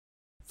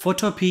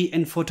Photopea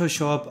and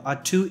Photoshop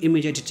are two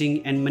image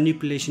editing and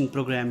manipulation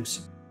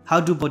programs.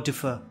 How do both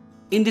differ?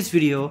 In this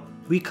video,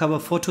 we cover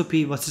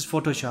Photopea versus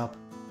Photoshop.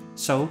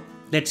 So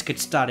let's get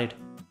started.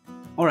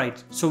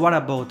 Alright, so what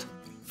are both?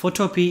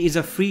 Photopea is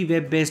a free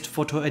web-based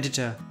photo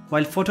editor,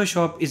 while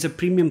Photoshop is a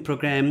premium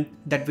program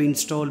that we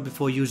install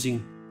before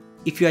using.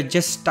 If you are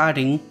just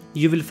starting,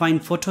 you will find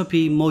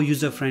Photopea more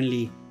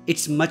user-friendly.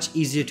 It's much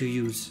easier to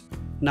use.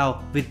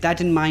 Now, with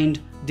that in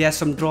mind, there are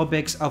some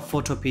drawbacks of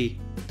Photopea.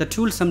 The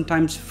tool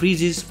sometimes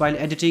freezes while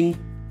editing,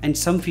 and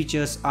some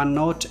features are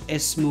not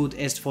as smooth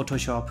as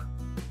Photoshop.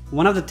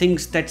 One of the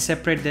things that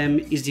separate them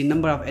is the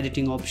number of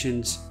editing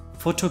options.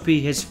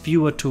 Photopea has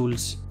fewer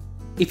tools.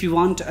 If you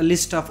want a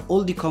list of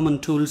all the common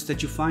tools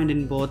that you find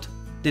in both,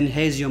 then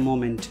here's your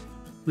moment.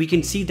 We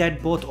can see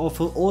that both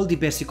offer all the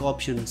basic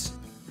options.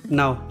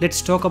 Now,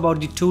 let's talk about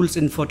the tools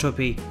in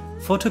Photopea.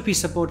 Photopea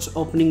supports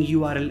opening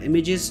URL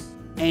images,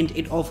 and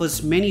it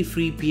offers many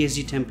free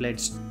PSD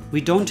templates. We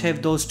don't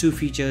have those two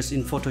features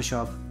in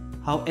Photoshop.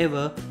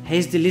 However,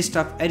 here's the list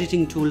of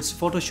editing tools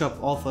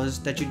Photoshop offers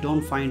that you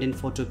don't find in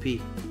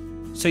Photopea.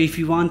 So if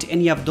you want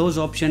any of those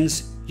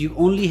options, you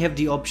only have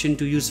the option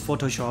to use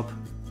Photoshop.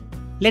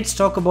 Let's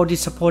talk about the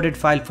supported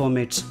file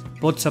formats.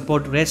 Both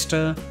support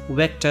raster,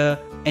 vector,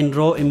 and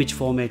raw image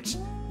formats.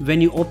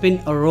 When you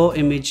open a raw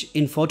image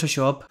in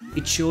Photoshop,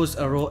 it shows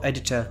a raw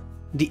editor.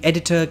 The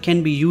editor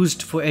can be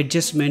used for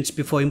adjustments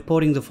before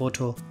importing the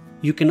photo.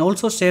 You can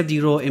also save the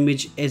raw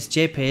image as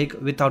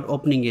JPEG without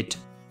opening it.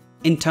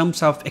 In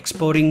terms of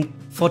exporting,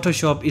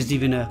 Photoshop is the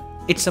winner.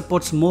 It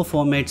supports more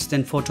formats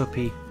than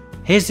Photopea.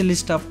 Here's a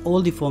list of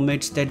all the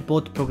formats that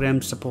both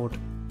programs support.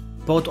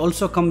 Both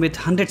also come with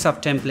hundreds of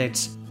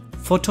templates.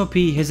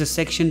 Photopea has a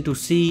section to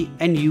see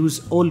and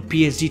use all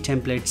PSD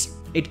templates.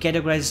 It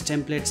categorizes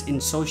templates in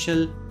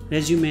social,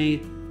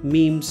 resume,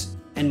 memes,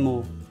 and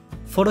more.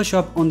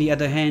 Photoshop, on the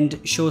other hand,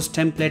 shows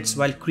templates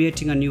while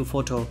creating a new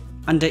photo.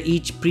 Under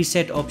each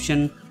preset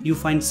option, you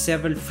find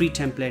several free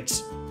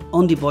templates.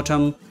 On the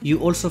bottom, you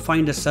also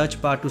find a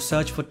search bar to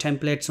search for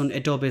templates on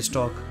Adobe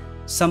stock.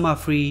 Some are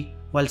free,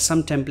 while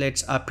some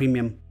templates are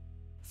premium.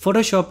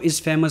 Photoshop is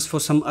famous for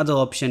some other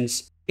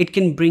options. It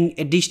can bring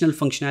additional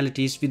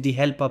functionalities with the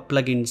help of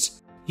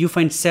plugins. You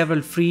find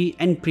several free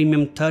and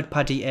premium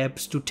third-party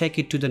apps to take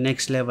it to the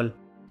next level.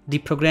 The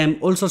program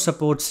also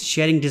supports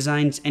sharing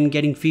designs and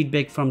getting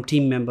feedback from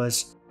team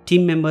members.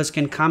 Team members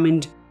can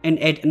comment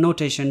and add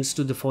annotations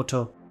to the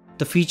photo.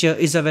 The feature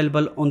is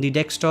available on the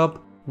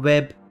desktop,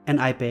 web, and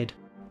iPad.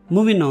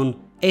 Moving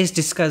on, as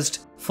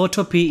discussed,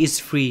 Photopea is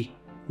free.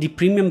 The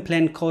premium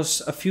plan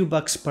costs a few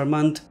bucks per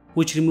month,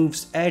 which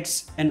removes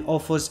ads and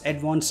offers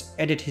advanced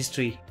edit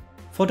history.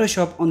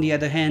 Photoshop, on the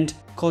other hand,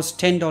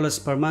 costs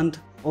 $10 per month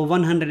or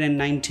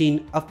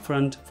 $119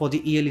 upfront for the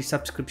yearly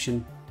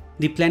subscription.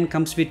 The plan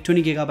comes with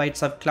 20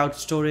 GB of cloud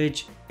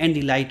storage and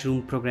the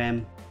Lightroom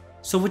program.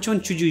 So which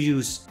one should you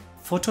use?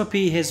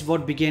 Photopea has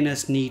what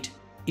beginners need.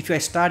 If you are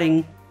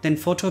starting, then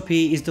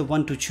Photopea is the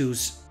one to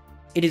choose.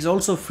 It is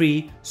also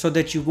free so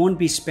that you won't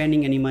be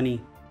spending any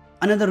money.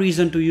 Another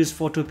reason to use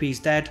Photopea is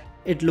that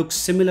it looks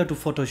similar to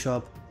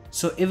Photoshop.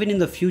 So even in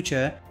the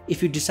future,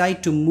 if you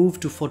decide to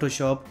move to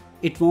Photoshop,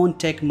 it won't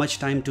take much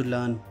time to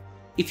learn.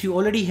 If you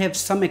already have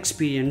some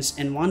experience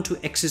and want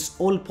to access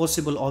all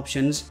possible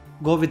options,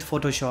 go with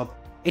Photoshop.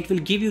 It will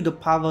give you the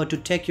power to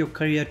take your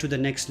career to the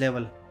next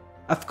level.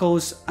 Of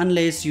course,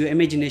 unless your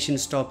imagination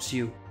stops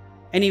you.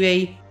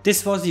 Anyway,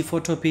 this was the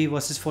Photopea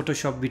versus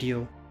Photoshop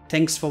video.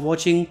 Thanks for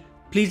watching.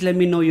 Please let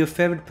me know your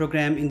favorite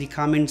program in the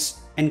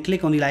comments and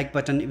click on the like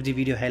button if the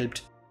video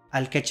helped.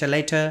 I'll catch you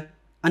later.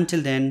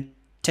 Until then,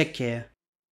 take care.